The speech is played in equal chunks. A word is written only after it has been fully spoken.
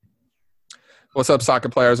What's up, soccer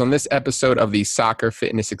players? On this episode of the Soccer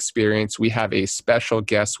Fitness Experience, we have a special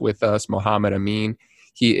guest with us, Mohammed Amin.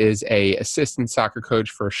 He is a assistant soccer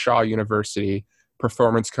coach for Shaw University,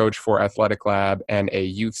 performance coach for Athletic Lab, and a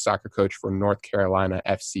youth soccer coach for North Carolina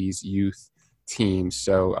FC's youth team.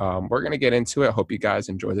 So we're going to get into it. Hope you guys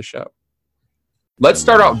enjoy the show. Let's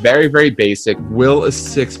start out very, very basic. Will a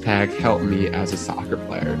six-pack help me as a soccer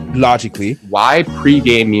player? Logically, Why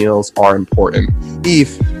pregame meals are important?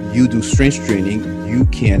 if you do strength training, you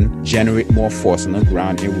can generate more force on the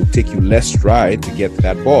ground. It will take you less stride to get to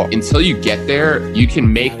that ball. Until you get there, you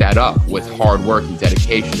can make that up with hard work and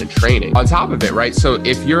dedication and training. On top of it, right? So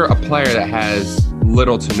if you're a player that has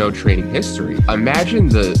little to no training history, imagine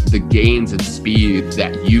the gains and speed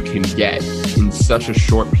that you can get in such a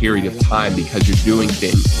short period of time because you're doing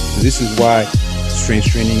things. So this is why strength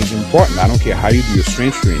training is important. I don't care how you do your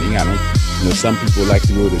strength training. Some people like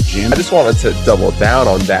to go to the gym. I just wanted to double down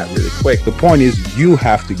on that really quick. The point is you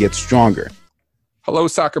have to get stronger. Hello,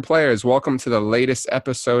 soccer players. Welcome to the latest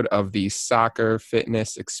episode of the Soccer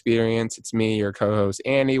Fitness Experience. It's me, your co-host,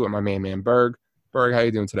 Andy, with my man, Berg. Berg, how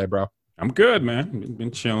you doing today, bro? I'm good, man. Been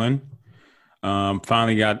chilling.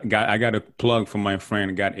 Finally got a plug from my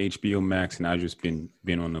friend. Got HBO Max, and I've just been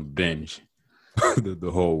on a binge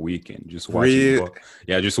the whole weekend. Just watching.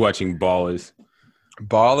 Just watching Ballers.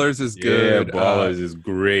 Ballers is good. Yeah, Ballers is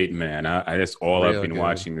great, man. That's all I've been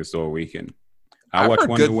watching this whole weekend. I watched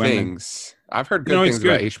Wonder Woman. I've heard good things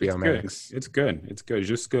about HBO Max. It's good. It's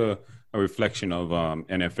just a reflection of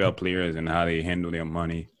NFL players and how they handle their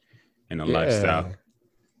money and the lifestyle.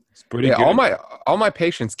 It's pretty good. All my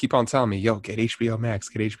patients keep on telling me, "Yo, get HBO Max,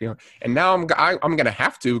 get HBO." And now I'm gonna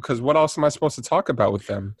have to, because what else am I supposed to talk about with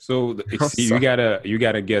them? So you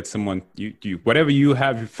gotta get someone. You whatever you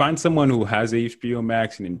have, find someone who has HBO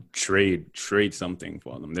Max and then trade something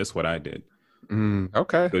for them. That's what I did.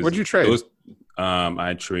 Okay, what'd you trade?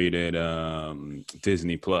 I traded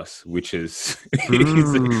Disney Plus, which is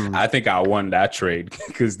I think I won that trade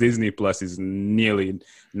because Disney Plus is nearly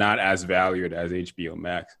not as valued as HBO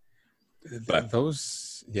Max. But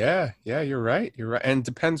you're right. And it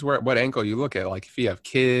depends what angle you look at. Like if you have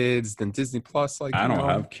kids, then Disney Plus. Like I don't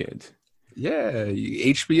have kids. Yeah,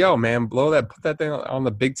 HBO, man, put that thing on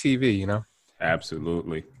the big TV. You know.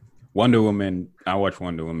 Absolutely. Wonder Woman. I watch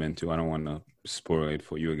Wonder Woman too. I don't want to spoil it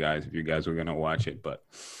for you guys if you guys were gonna watch it, but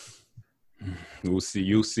we'll see.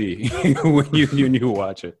 You'll see when you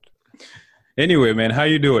watch it. Anyway, man, how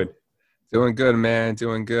you doing? Doing good, man.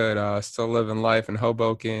 Doing good. Still living life in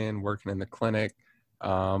Hoboken, working in the clinic.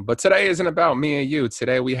 But today isn't about me and you.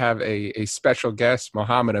 Today we have a special guest,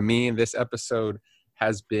 Mohammed Amin. This episode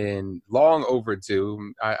has been long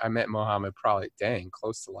overdue. I met Mohammed probably,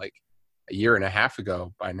 close to like a year and a half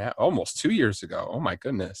ago by now. Almost 2 years ago. Oh, my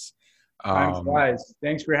goodness. Thanks, guys.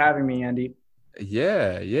 Thanks for having me, Andy.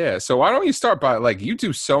 Yeah. So why don't you start by, you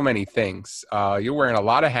do so many things. You're wearing a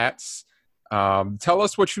lot of hats. Tell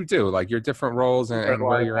us what you do, like your different roles and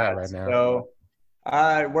where you're at right now. So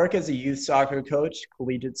I work as a youth soccer coach,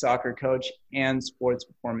 collegiate soccer coach, and sports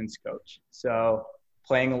performance coach. So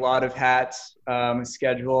playing a lot of hats,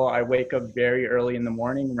 schedule. I wake up very early in the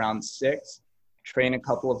morning, around 6, train a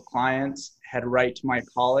couple of clients, head right to my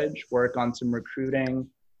college, work on some recruiting,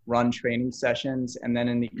 run training sessions, and then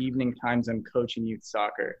in the evening times, I'm coaching youth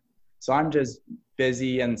soccer. So I'm just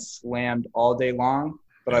busy and slammed all day long.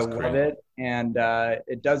 But I love it, and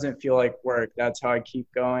it doesn't feel like work. That's how I keep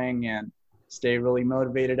going and stay really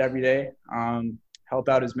motivated every day. Help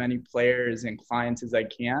out as many players and clients as I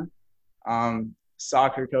can.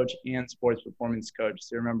 Soccer coach and sports performance coach.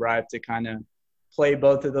 So remember, I have to kind of play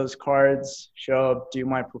both of those cards, show up, do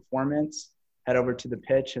my performance, head over to the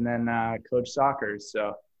pitch, and then coach soccer.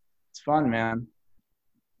 So it's fun, man.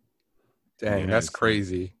 Dang, that's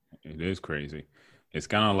crazy. It is crazy. It's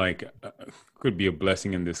kind of like could be a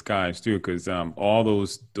blessing in disguise too, because all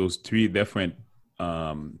those 3 different,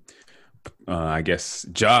 I guess,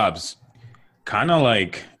 jobs, kind of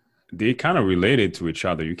like they kind of related to each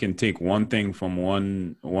other. You can take one thing from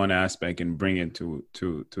one aspect and bring it to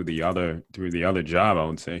the other job, I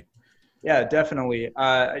would say. Yeah, definitely.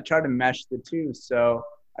 I try to mesh the two. So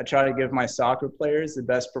I try to give my soccer players the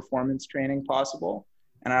best performance training possible,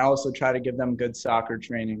 and I also try to give them good soccer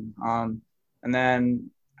training. And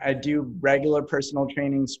then I do regular personal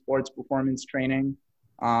training, sports performance training.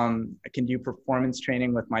 I can do performance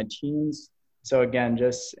training with my teams. So again,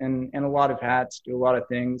 just in a lot of hats, do a lot of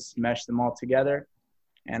things, mesh them all together.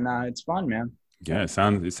 And it's fun, man. Yeah, it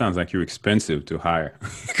sounds like you're expensive to hire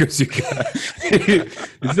because you got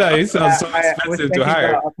it sounds so expensive to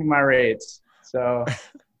hire. Upping my rates. So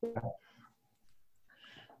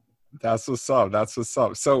That's what's up. That's what's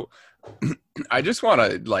up. So I just want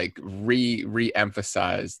to like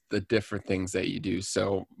re-emphasize the different things that you do.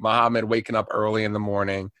 So Mohammed waking up early in the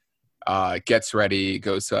morning, gets ready,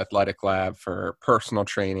 goes to athletic lab for personal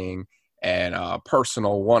training and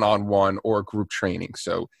personal one-on-one or group training.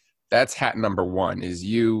 So that's hat number one is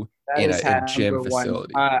you That in is a hat gym number one.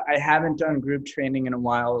 facility. I haven't done group training in a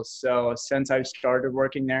while. So since I've started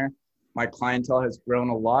working there, my clientele has grown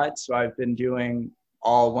a lot. So I've been doing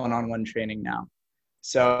all one-on-one training now.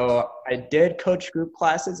 So I did coach group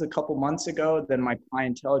classes a couple months ago. Then my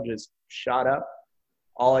clientele just shot up.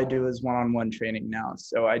 All I do is one-on-one training now.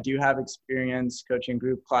 So I do have experience coaching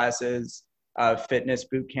group classes, fitness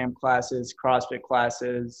boot camp classes, CrossFit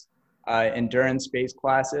classes, endurance-based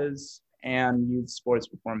classes, and youth sports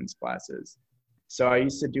performance classes. So I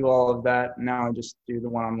used to do all of that. Now I just do the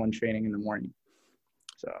one-on-one training in the morning.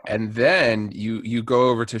 So. And then you go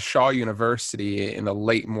over to Shaw University in the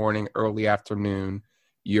late morning, early afternoon.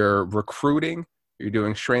 You're recruiting, you're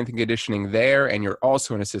doing strength and conditioning there, and you're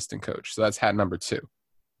also an assistant coach. So that's hat number two.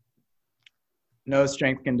 No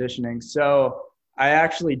strength conditioning. So I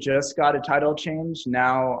actually just got a title change.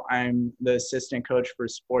 Now I'm the assistant coach for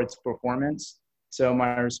sports performance. So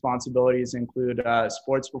my responsibilities include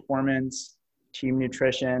sports performance, team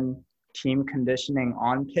nutrition, team conditioning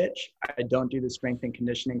on pitch. I don't do the strength and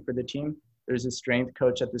conditioning for the team. There's a strength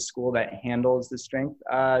coach at the school that handles the strength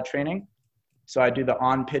training. So I do the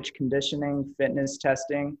on-pitch conditioning, fitness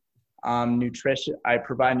testing, nutrition. I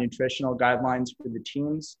provide nutritional guidelines for the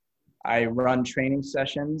teams. I run training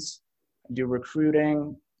sessions, do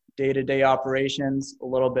recruiting, day-to-day operations, a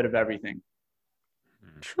little bit of everything.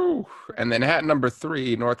 True. And then hat number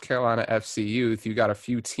three, North Carolina FC Youth. You got a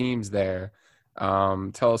few teams there.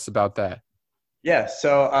 Tell us about that. Yeah,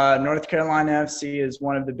 so North Carolina FC is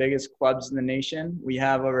one of the biggest clubs in the nation. We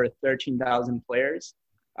have over 13,000 players.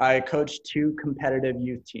 I coach 2 competitive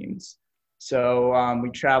youth teams. So we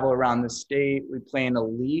travel around the state. We play in a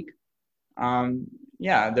league.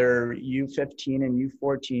 They're U15 and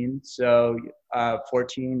U14, so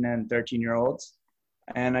 14 and 13-year-olds.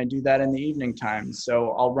 And I do that in the evening time.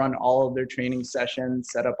 So I'll run all of their training sessions,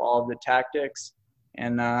 set up all of the tactics,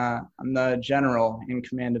 and I'm the general in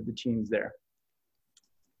command of the teams there.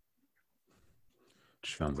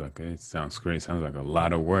 Sounds like it. Sounds great. Sounds like a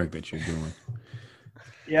lot of work that you're doing.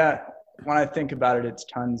 Yeah, when I think about it, it's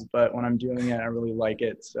tons, but when I'm doing it, I really like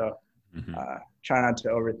it. So try not to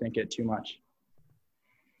overthink it too much.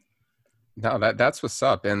 No, that's what's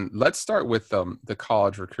up. And let's start with the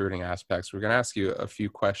college recruiting aspects. We're going to ask you a few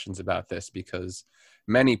questions about this because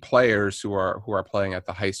many players who are playing at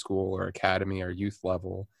the high school or academy or youth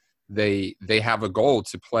level, they have a goal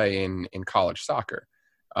to play in college soccer.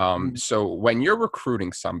 So when you're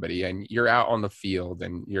recruiting somebody and you're out on the field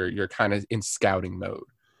and you're kind of in scouting mode,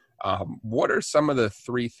 what are some of the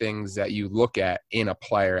 3 things that you look at in a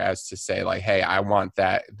player as to say like, hey, I want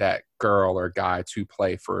that girl or guy to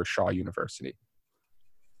play for Shaw University?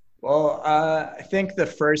 Well, I think the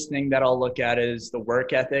first thing that I'll look at is the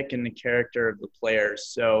work ethic and the character of the players.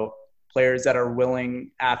 So players that are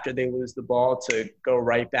willing after they lose the ball to go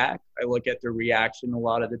right back. I look at their reaction a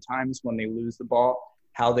lot of the times when they lose the ball,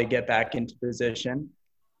 how they get back into position,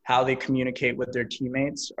 how they communicate with their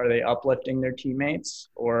teammates. Are they uplifting their teammates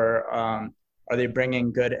or are they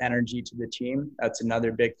bringing good energy to the team? That's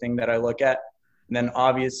another big thing that I look at. And then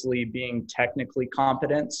obviously being technically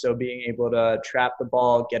competent. So being able to trap the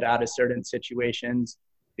ball, get out of certain situations,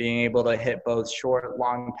 being able to hit both short,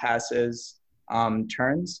 long passes,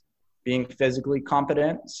 turns, being physically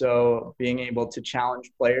competent. So being able to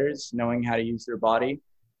challenge players, knowing how to use their body.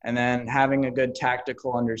 And then having a good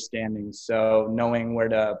tactical understanding. So knowing where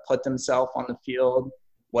to put themselves on the field,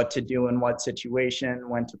 what to do in what situation,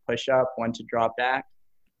 when to push up, when to drop back.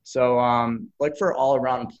 So look for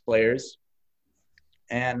all-around players.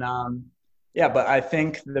 And but I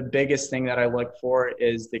think the biggest thing that I look for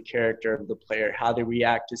is the character of the player, how they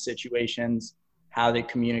react to situations, how they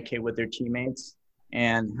communicate with their teammates,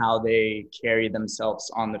 and how they carry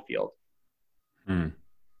themselves on the field.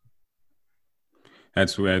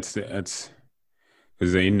 That's because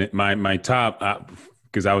in my top,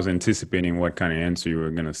 because I was anticipating what kind of answer you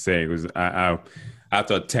were gonna say. Because I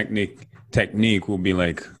thought technique will be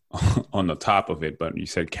like on the top of it, but you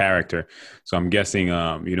said character. So I'm guessing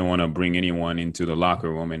you don't want to bring anyone into the locker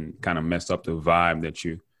room and kind of mess up the vibe that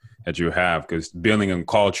you have, because building a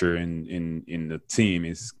culture in the team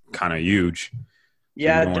is kind of huge.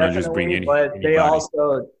 Yeah, so definitely. But they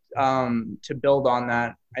also, to build on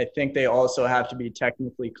that, I think they also have to be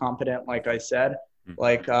technically competent, like I said.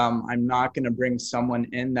 Like I'm not going to bring someone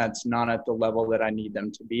in that's not at the level that I need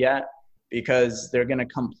them to be at. because they're going to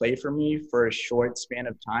come play for me for a short span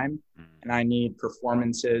of time. And I need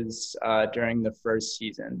performances during the first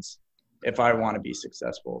seasons if I want to be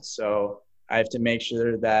successful. So I have to make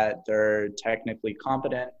sure that they're technically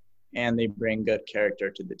competent and they bring good character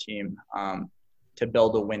to the team to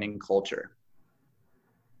build a winning culture.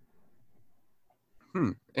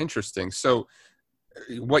 Interesting. So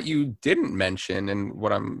what you didn't mention, and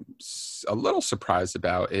what I'm a little surprised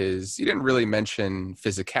about, is you didn't really mention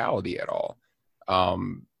physicality at all.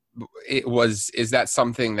 Is that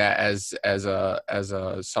something that as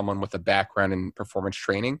a someone with a background in performance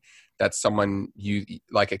training, that's someone you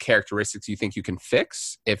like, a characteristics you think you can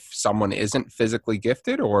fix if someone isn't physically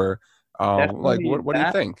gifted, or like what do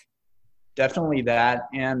you think? Definitely that.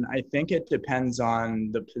 And I think it depends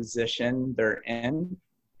on the position they're in.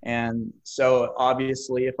 And so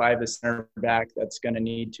obviously if I have a center back that's going to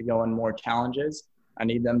need to go in more challenges, I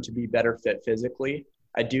need them to be better fit physically.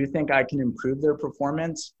 I do think I can improve their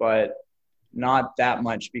performance, but not that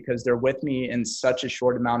much because they're with me in such a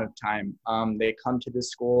short amount of time. They come to the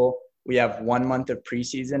school, we have 1 month of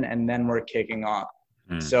preseason, and then we're kicking off.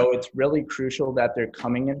 So it's really crucial that they're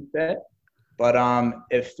coming in fit. But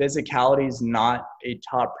if physicality is not a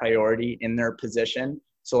top priority in their position,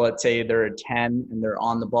 so let's say they're a 10 and they're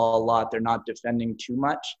on the ball a lot, they're not defending too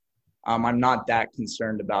much, I'm not that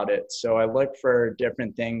concerned about it. So I look for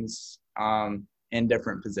different things in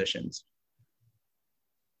different positions.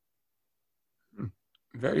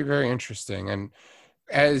 Very, very interesting. And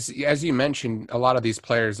as you mentioned, a lot of these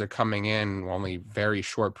players are coming in only very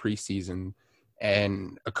short preseason,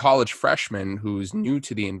 and a college freshman who's new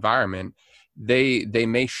to the environment, they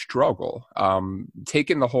may struggle.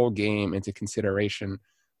 Taking the whole game into consideration,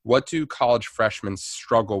 what do college freshmen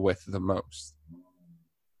struggle with the most?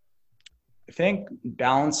 I think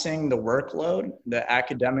balancing the workload, the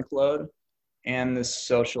academic load, and the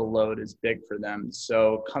social load is big for them.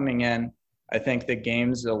 So coming in, I think the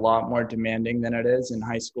game's a lot more demanding than it is in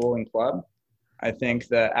high school and club. I think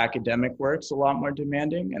the academic work's a lot more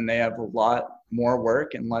demanding, and they have a lot more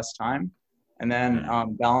work and less time. And then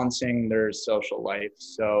balancing their social life.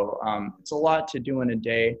 So it's a lot to do in a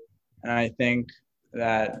day. And I think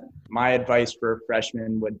that my advice for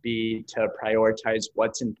freshmen would be to prioritize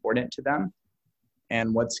what's important to them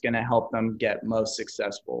and what's going to help them get most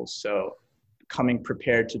successful. So coming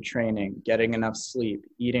prepared to training, getting enough sleep,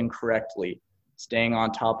 eating correctly, staying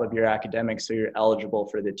on top of your academics so you're eligible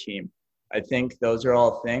for the team. I think those are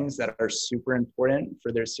all things that are super important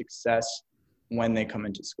for their success when they come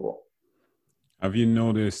into school. Have you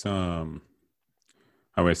noticed, since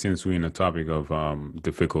we're in the topic of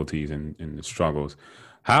difficulties and the struggles,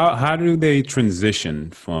 how do they transition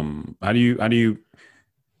from,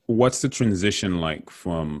 what's the transition like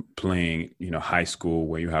from playing, high school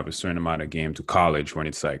where you have a certain amount of game to college when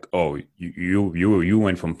it's like, oh, you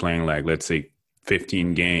went from playing like, let's say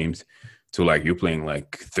 15 games to like you're playing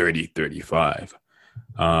like 30, 35.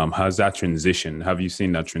 How's that transition? Have you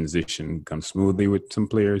seen that transition come smoothly with some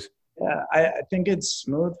players? Yeah, I think it's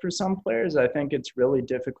smooth for some players. I think it's really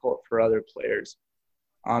difficult for other players.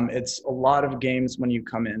 It's a lot of games when you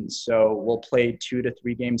come in. So we'll play 2 to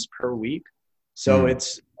 3 games per week. So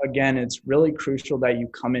it's really crucial that you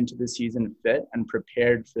come into the season fit and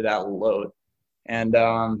prepared for that load. And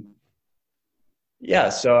so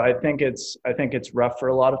I think it's rough for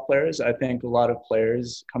a lot of players. I think a lot of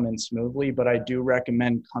players come in smoothly, but I do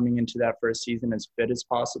recommend coming into that first season as fit as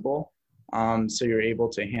possible. So you're able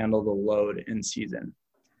to handle the load in season.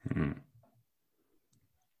 And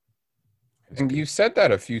you said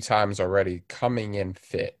that a few times already, coming in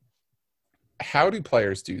fit. How do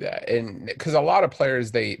players do that? And because a lot of players,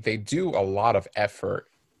 they do a lot of effort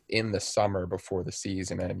in the summer before the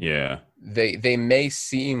season. And they may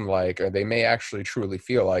seem like, or they may actually truly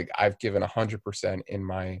feel like, I've given 100% in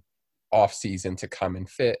my off season to come in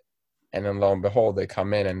fit. And then lo and behold, they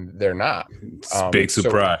come in and they're not. Big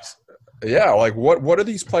surprise. Yeah, like what are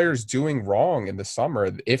these players doing wrong in the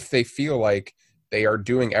summer if they feel like they are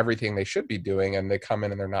doing everything they should be doing and they come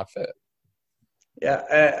in and they're not fit? Yeah,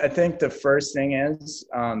 I think the first thing is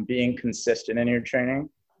being consistent in your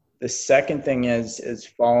training. The second thing is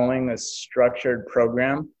following a structured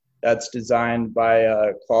program that's designed by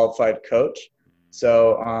a qualified coach.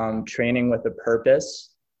 So training with a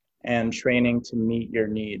purpose and training to meet your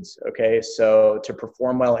needs, okay? So to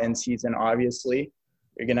perform well in season, obviously,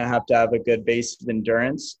 you're going to have a good base of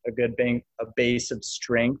endurance, a base of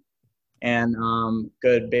strength, and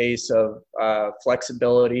good base of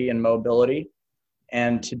flexibility and mobility.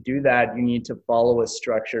 And to do that, you need to follow a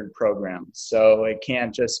structured program. So it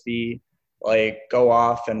can't just be like go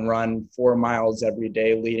off and run 4 miles every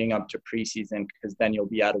day leading up to preseason, because then you'll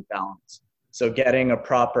be out of balance. So getting a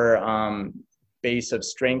proper base of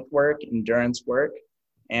strength work, endurance work,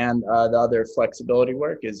 and the other flexibility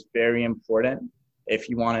work is very important if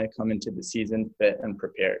you want to come into the season fit and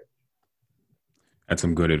prepared. That's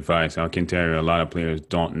some good advice. I can tell you a lot of players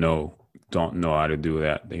don't know how to do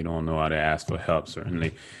that. They don't know how to ask for help.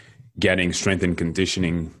 Certainly getting strength and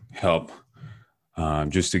conditioning help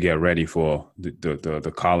just to get ready for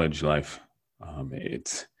the college life.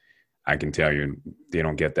 I can tell you they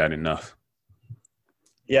don't get that enough.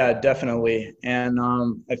 Yeah, definitely. And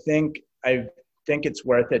I think it's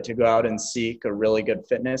worth it to go out and seek a really good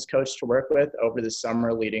fitness coach to work with over the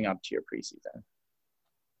summer leading up to your preseason.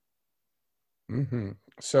 Mm-hmm.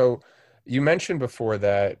 So you mentioned before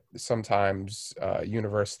that sometimes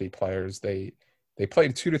university players, they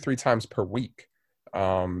played 2 to 3 times per week.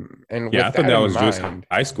 And yeah, I thought that was just mind,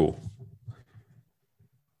 high school.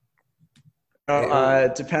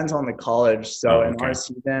 It depends on the college. So in our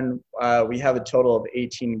season, we have a total of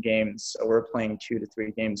 18 games. So we're playing 2 to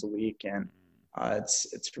 3 games a week, and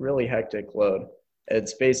it's really hectic load.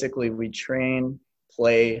 It's basically we train,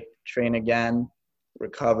 play, train again,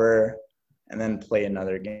 recover, and then play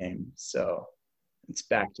another game. So it's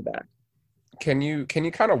back to back. Can you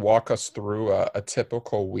kind of walk us through a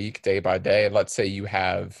typical week day by day? Let's say you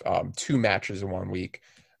have 2 matches in 1 week.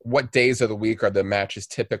 What days of the week are the matches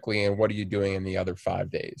typically, and what are you doing in the other 5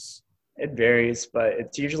 days? It varies, but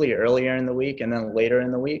it's usually earlier in the week and then later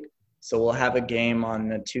in the week. So we'll have a game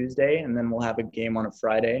on a Tuesday, and then we'll have a game on a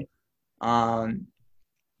Friday.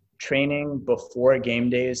 Training before game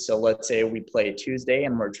days. So let's say we play Tuesday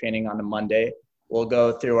and we're training on a Monday. We'll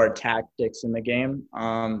go through our tactics in the game.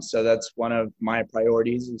 So that's one of my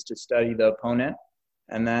priorities, is to study the opponent.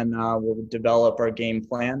 And then we'll develop our game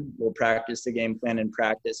plan. We'll practice the game plan in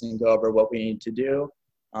practice and go over what we need to do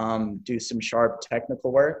some sharp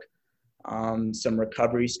technical work, some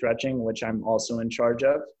recovery stretching, which I'm also in charge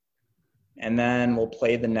of. And then we'll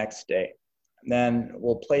play the next day. And then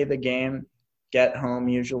we'll play the game, get home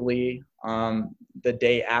usually. The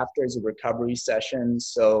day after is a recovery session.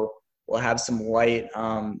 So we'll have some light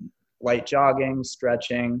jogging,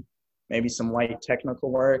 stretching, maybe some light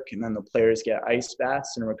technical work, and then the players get ice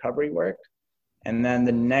baths and recovery work. And then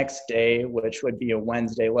the next day, which would be a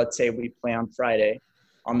Wednesday, let's say we play on Friday.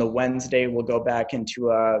 On the Wednesday, we'll go back into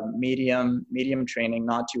a medium training,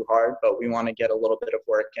 not too hard, but we want to get a little bit of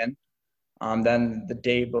work in. Then the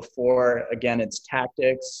day before, again, it's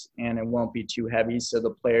tactics, and it won't be too heavy, so the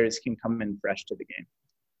players can come in fresh to the game.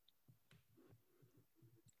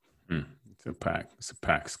 It's a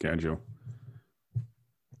packed schedule.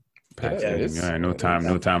 No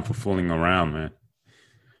time for fooling around, man.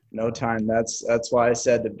 No time. That's why I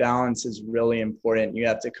said the balance is really important. You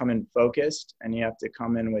have to come in focused, and you have to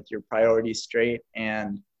come in with your priorities straight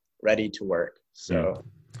and ready to work. So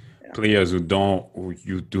yeah. Players who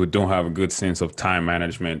don't have a good sense of time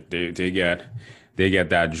management, they get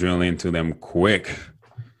that drill into them quick.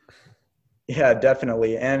 Yeah,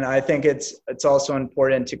 definitely. And I think it's also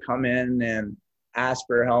important to come in and ask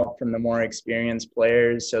for help from the more experienced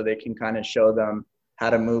players, so they can kind of show them how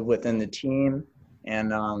to move within the team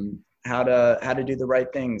and how to do the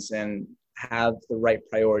right things and have the right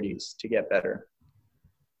priorities to get better.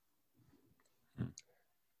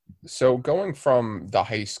 So going from the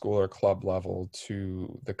high school or club level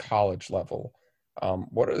to the college level,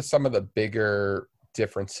 what are some of the bigger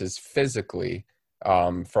differences physically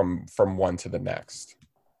from one to the next?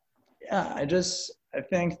 Yeah, I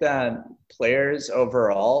think that players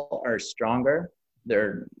overall are stronger.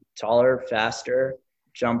 They're taller, faster,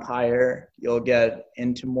 jump higher. You'll get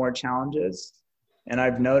into more challenges. And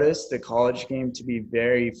I've noticed the college game to be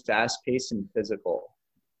very fast-paced and physical.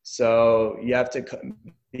 So you have to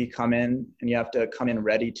come in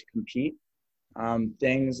ready to compete.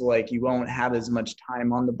 Things like you won't have as much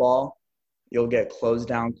time on the ball. You'll get closed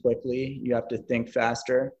down quickly. You have to think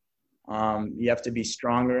faster. You have to be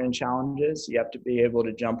stronger in challenges. You have to be able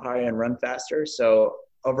to jump higher and run faster. So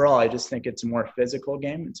overall, I just think it's a more physical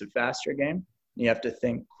game. It's a faster game. You have to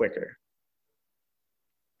think quicker.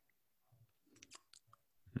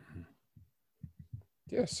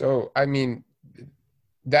 Yeah. So, I mean,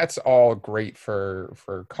 that's all great for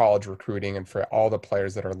college recruiting and for all the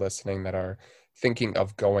players that are listening that are thinking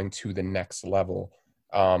of going to the next level.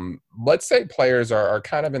 Let's say players are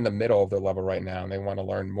kind of in the middle of their level right now, and they want to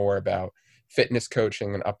learn more about fitness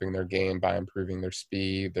coaching and upping their game by improving their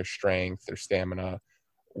speed, their strength, their stamina.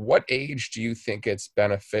 What age do you think it's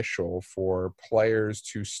beneficial for players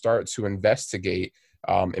to start to investigate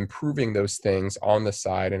improving those things on the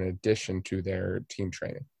side in addition to their team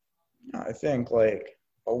training? I think like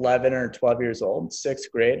 11 or 12 years old,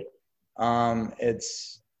 sixth grade.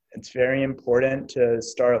 It's very important to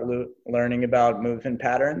start learning about movement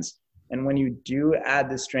patterns. And when you do add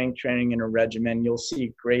the strength training in a regimen, you'll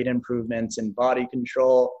see great improvements in body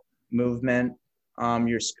control, movement,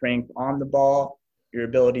 your strength on the ball, your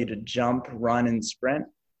ability to jump, run, and sprint.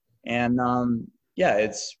 And yeah,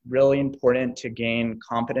 it's really important to gain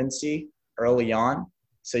competency early on.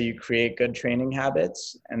 So you create good training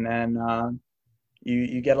habits, and then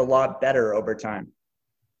you get a lot better over time.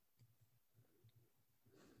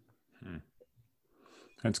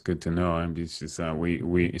 That's good to know. And it's just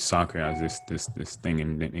we soccer has this thing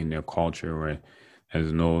in their culture where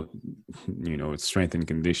there's no, strength and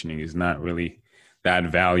conditioning is not really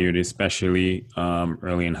that valued, especially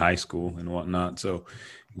early in high school and whatnot. So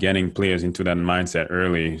getting players into that mindset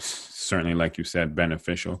early is certainly, like you said,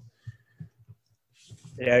 beneficial.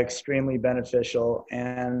 Yeah, extremely beneficial.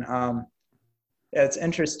 And yeah, it's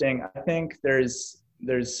interesting. I think there's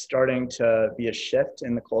starting to be a shift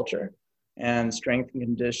in the culture, and strength and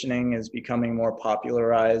conditioning is becoming more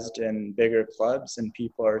popularized in bigger clubs, and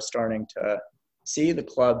people are starting to see the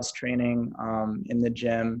clubs training in the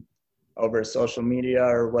gym over social media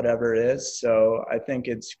or whatever it is. So I think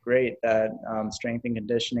it's great that strength and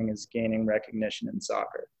conditioning is gaining recognition in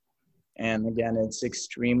soccer. And again, it's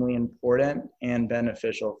extremely important and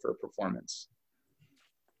beneficial for performance.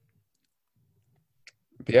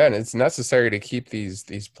 Yeah, and it's necessary to keep these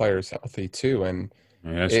players healthy too. And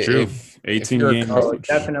yeah, that's true. 18 games, coach,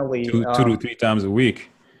 definitely two to three times a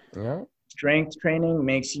week. Yeah. Strength training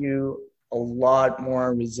makes you a lot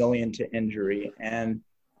more resilient to injury, and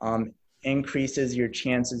increases your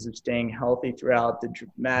chances of staying healthy throughout the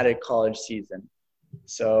dramatic college season.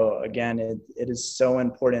 So again, it is so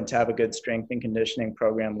important to have a good strength and conditioning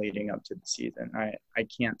program leading up to the season. I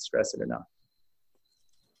can't stress it enough.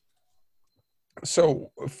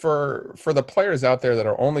 So for the players out there that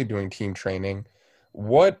are only doing team training,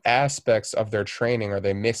 what aspects of their training are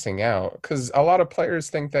they missing out? Because a lot of players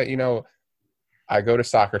think that, I go to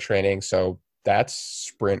soccer training, so that's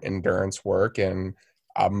sprint endurance work, and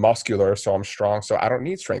I'm muscular, so I'm strong, so I don't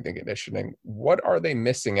need strength and conditioning. What are they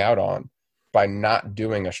missing out on by not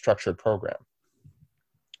doing a structured program?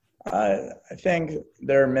 I think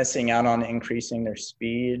they're missing out on increasing their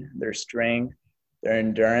speed, their strength, their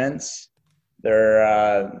endurance,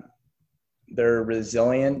 their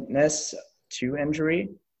resilientness to injury,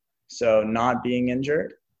 so not being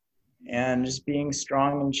injured, and just being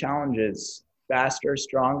strong in challenges. Faster,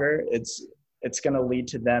 stronger, it's going to lead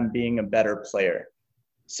to them being a better player.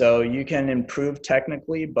 So you can improve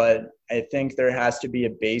technically, but I think there has to be a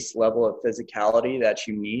base level of physicality that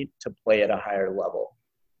you need to play at a higher level.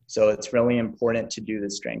 So it's really important to do the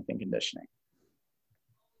strength and conditioning.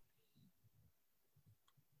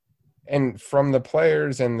 And from the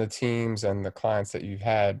players and the teams and the clients that you've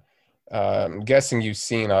had, I'm guessing you've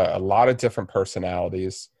seen a lot of different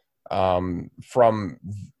personalities. From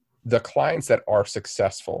the clients that are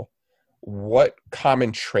successful, what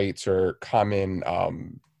common traits or common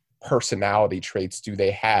personality traits do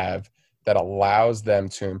they have that allows them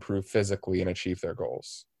to improve physically and achieve their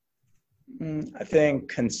goals? I think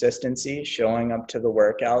consistency, showing up to the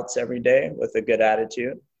workouts every day with a good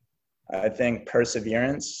attitude. I think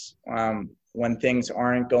perseverance, when things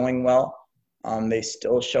aren't going well, they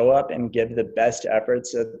still show up and give the best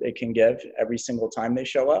efforts that they can give every single time they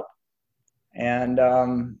show up. And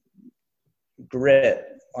grit,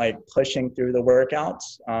 like pushing through the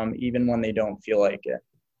workouts, even when they don't feel like it.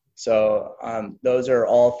 So those are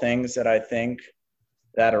all things that I think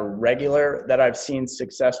that are regular, that I've seen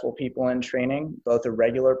successful people in training, both a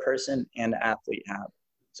regular person and athlete have.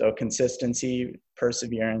 So consistency,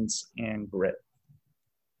 perseverance, and grit.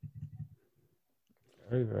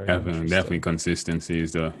 Very, very Definitely consistency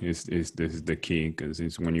is the key, because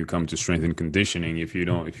it's when you come to strength and conditioning, if you're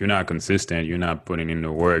not consistent, you're not putting in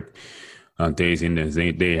the work days in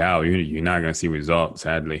and day out, you're not gonna see results,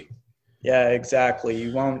 sadly. Yeah, exactly.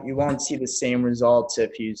 You won't see the same results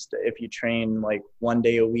if you train like one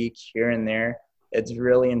day a week here and there. It's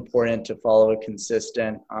really important to follow a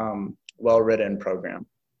consistent, well-written program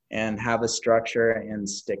and have a structure and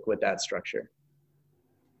stick with that structure.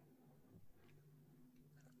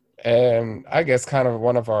 And I guess kind of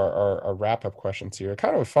one of our wrap-up questions here,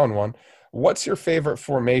 kind of a fun one. What's your favorite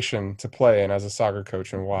formation to play in as a soccer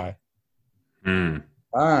coach, and why? I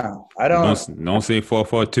don't say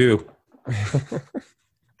 4-4-2.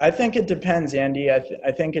 I think it depends, Andy.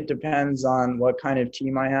 I think it depends on what kind of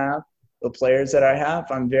team I have, the players that I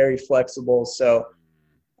have. I'm very flexible. So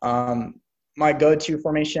my go-to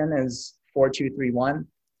formation is 4-2-3-1,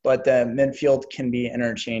 but the midfield can be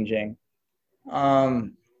interchanging.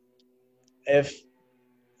 Um, if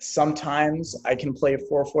sometimes I can play a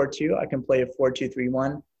 4-4-2, I can play a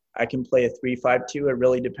 4-2-3-1, I can play a 3-5-2. It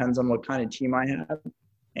really depends on what kind of team I have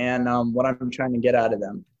and what I'm trying to get out of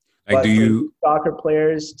them. Like, do But for you? soccer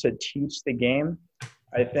players to teach the game,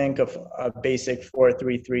 I think a basic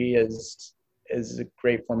 4-3-3 is a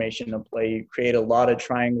great formation to play. You create a lot of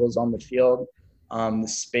triangles on the field. The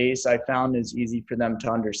space I found is easy for them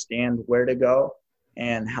to understand where to go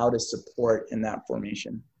and how to support in that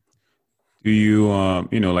formation. Do you,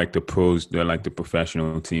 like the pros, they're like the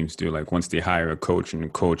professional teams do, like once they hire a coach and the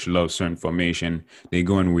coach loves certain formation, they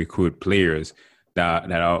go and recruit players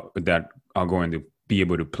that are going to be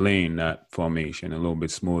able to play in that formation a little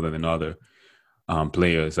bit smoother than other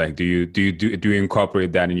players. Like, do you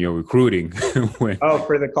incorporate that in your recruiting? when, Oh,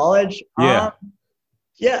 for the college? yeah.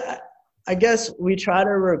 Yeah, I guess we try to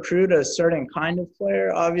recruit a certain kind of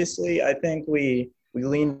player. Obviously, I think we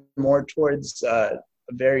lean more towards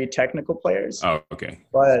very technical players, Oh, okay.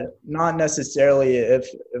 but not necessarily if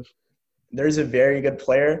there's a very good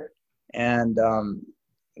player, and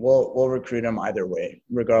we'll recruit him either way,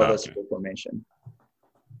 regardless Okay. of the formation.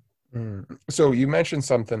 So you mentioned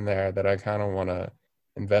something there that I kind of want to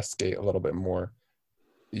investigate a little bit more.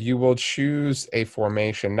 You will choose a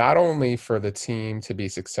formation not only for the team to be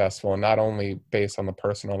successful, and not only based on the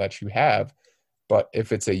personnel that you have, but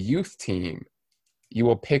if it's a youth team, you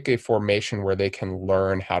will pick a formation where they can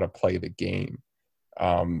learn how to play the game.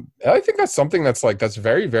 And I think that's something that's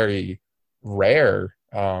very, very rare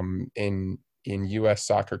in U.S.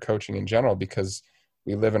 soccer coaching in general, because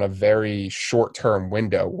we live in a very short-term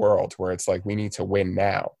window world where it's like we need to win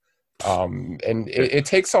now. And it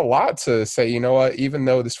takes a lot to say, you know what, even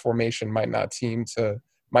though this formation might not lead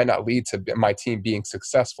to my team being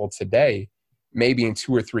successful today, maybe in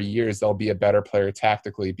 2 or 3 years they'll be a better player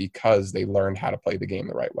tactically because they learned how to play the game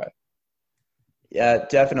the right way. Yeah,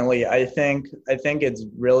 definitely. I think it's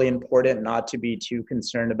really important not to be too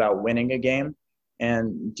concerned about winning a game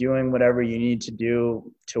and doing whatever you need to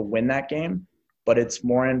do to win that game. But it's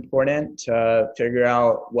more important to figure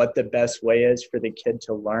out what the best way is for the kid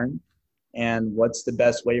to learn and what's the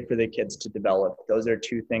best way for the kids to develop. Those are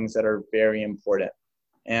two things that are very important.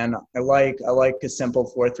 And I like a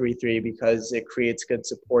simple 4-3-3 because it creates good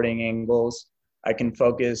supporting angles. I can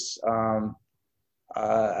focus on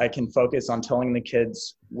telling the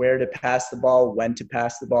kids where to pass the ball, when to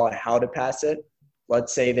pass the ball, how to pass it.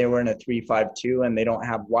 Let's say they were in a 3-5-2 and they don't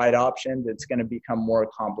have wide options, it's going to become more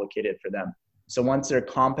complicated for them. So once they're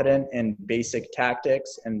competent in basic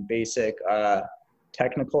tactics and basic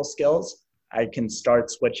technical skills, I can start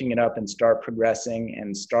switching it up and start progressing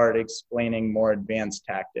and start explaining more advanced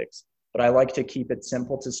tactics. But I like to keep it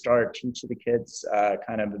simple to start, teach the kids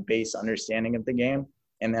kind of a base understanding of the game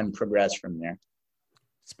and then progress from there.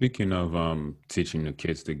 Speaking of teaching the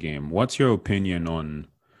kids the game, what's your opinion on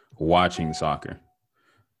watching soccer?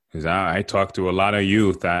 Because I talk to a lot of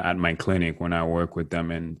youth at my clinic when I work with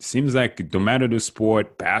them, and it seems like no matter the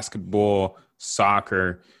sport, basketball,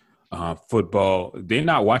 soccer, football, they're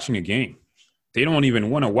not watching a game. They don't even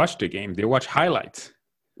want to watch the game. They watch highlights.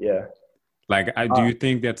 Yeah. Like, do you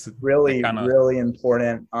think that's Really, kind of really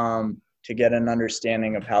important to get an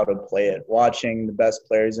understanding of how to play it. Watching the best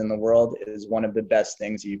players in the world is one of the best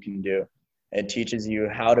things you can do. It teaches you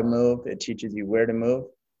how to move. It teaches you where to move.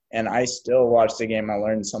 And I still watch the game. I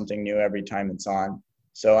learn something new every time it's on.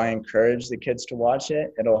 So I encourage the kids to watch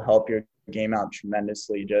it. It'll help your game out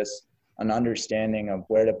tremendously. Just an understanding of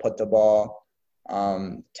where to put the ball,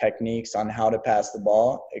 techniques on how to pass the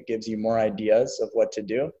ball. It gives you more ideas of what to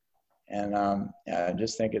do. And yeah, I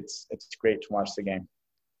just think it's great to watch the game.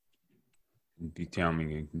 you tell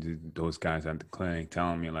me those guys at the clinic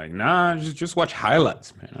telling me like, nah, just watch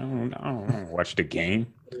highlights, man. I don't want to watch the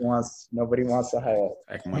game. Nobody wants the highlight.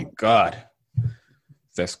 Like, my God,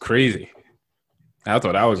 that's crazy. I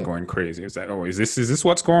thought I was going crazy. It's like, oh, is this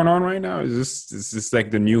what's going on right now? Is this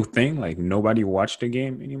like the new thing? Like, nobody watched the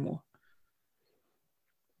game anymore?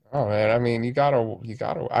 Oh man, I mean, you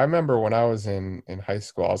gotta. I remember when I was in high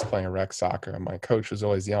school, I was playing rec soccer, and my coach was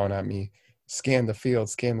always yelling at me, "Scan the field,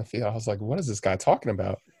 scan the field." I was like, "What is this guy talking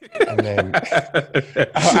about?" And then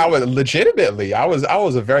I was legitimately, I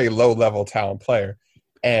was a very low level talent player,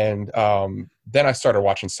 and then I started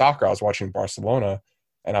watching soccer. I was watching Barcelona,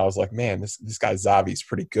 and I was like, "Man, this guy Xavi's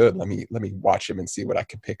pretty good. Let me watch him and see what I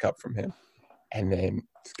can pick up from him." And then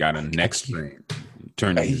He's got a neck sprain.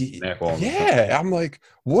 Turned his neck all the time. yeah, I'm like,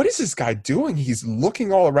 what is this guy doing? He's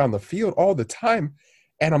looking all around the field all the time.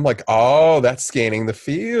 And I'm like, oh, that's scanning the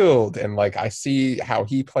field. And like, I see how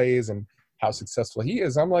he plays and how successful he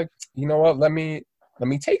is. I'm like, you know what? Let me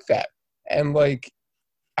take that. And like,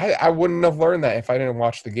 I wouldn't have learned that if I didn't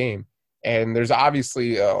watch the game. And there's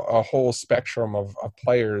obviously a whole spectrum of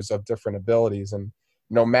players of different abilities. And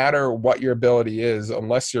no matter what your ability is,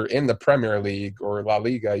 unless you're in the Premier League or La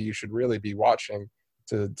Liga, you should really be watching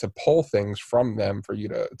to pull things from them for you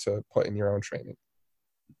to put in your own training.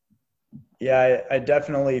 Yeah, I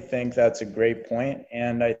definitely think that's a great point.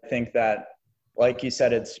 And I think that, like you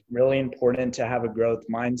said, it's really important to have a growth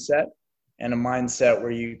mindset and a mindset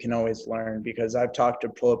where you can always learn, because I've talked to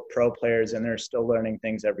pro players and they're still learning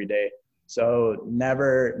things every day. So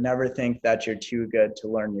never think that you're too good to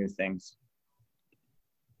learn new things.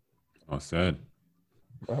 Well said.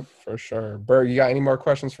 Well, for sure. Berg, you got any more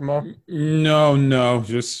questions for Mo? No.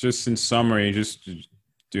 Just in summary, just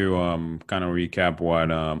to kind of recap what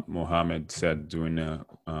Mohammed said during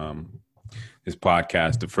his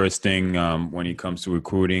podcast. The first thing when it comes to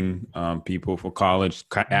recruiting people for college,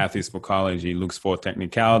 athletes for college, he looks for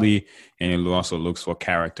technicality, and he also looks for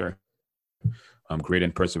character, grit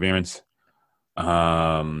and perseverance.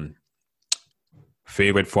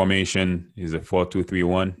 Favorite formation is a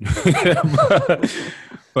 4-2-3-1,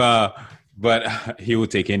 but he would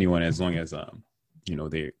take anyone as long as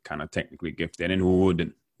they're kind of technically gifted, and who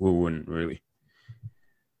wouldn't really.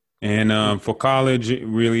 And for college,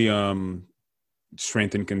 really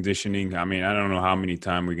strength and conditioning. I mean, I don't know how many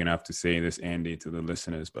times we're gonna have to say this, Andy, to the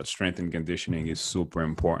listeners, but strength and conditioning is super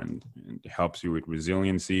important. It helps you with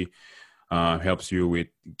resiliency. Helps you with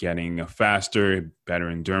getting a faster, better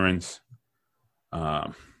endurance.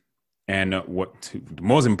 And the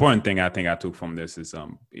most important thing I think I took from this is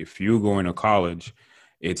if you go into college,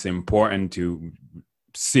 it's important to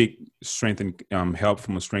seek strength and help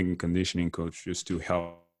from a strength and conditioning coach just to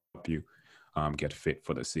help you get fit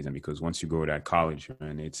for the season. Because once you go to that college,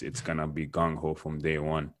 man, it's gonna be gung-ho from day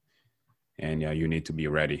one, and you need to be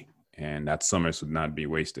ready. And that summer should not be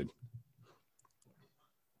wasted.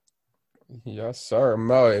 Yes, sir.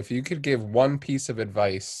 Mo, if you could give one piece of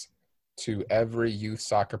advice to every youth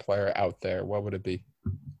soccer player out there, what would it be?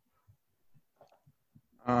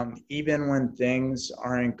 Even when things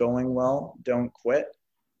aren't going well, don't quit,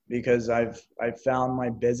 because I've found my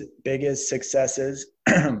biggest successes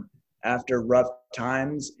after rough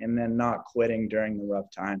times and then not quitting during the rough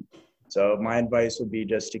time. So my advice would be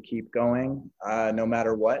just to keep going no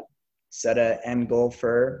matter what. Set an end goal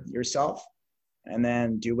for yourself, and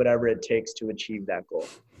then do whatever it takes to achieve that goal.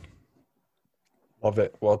 Love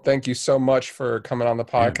it. Well, thank you so much for coming on the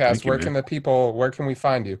podcast. Where can we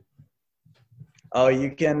find you? Oh,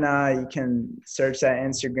 you can search that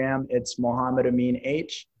Instagram. It's Mohammed Amin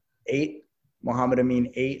 8, Mohammed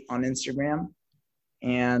Amin 8 on Instagram.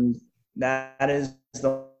 And that is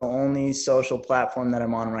the only social platform that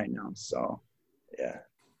I'm on right now. So, yeah.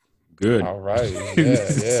 Good. All right.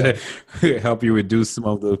 Yeah. Help you reduce some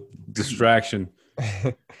of the distraction.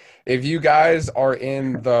 If you guys are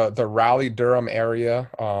in the Raleigh-Durham area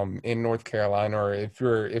in North Carolina, or if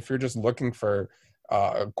you're just looking for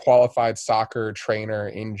a qualified soccer trainer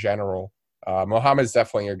in general, Mohammed's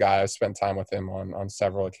definitely your guy. I've spent time with him on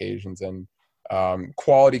several occasions, and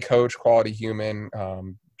quality coach, quality human,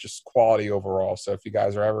 just quality overall. So if you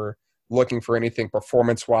guys are ever looking for anything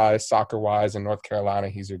performance-wise, soccer-wise in North Carolina,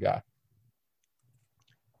 he's your guy.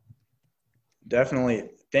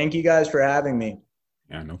 Definitely. Thank you guys for having me.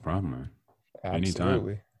 Yeah, no problem, man.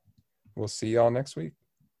 Absolutely. Anytime. We'll see y'all next week.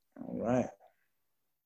 All right.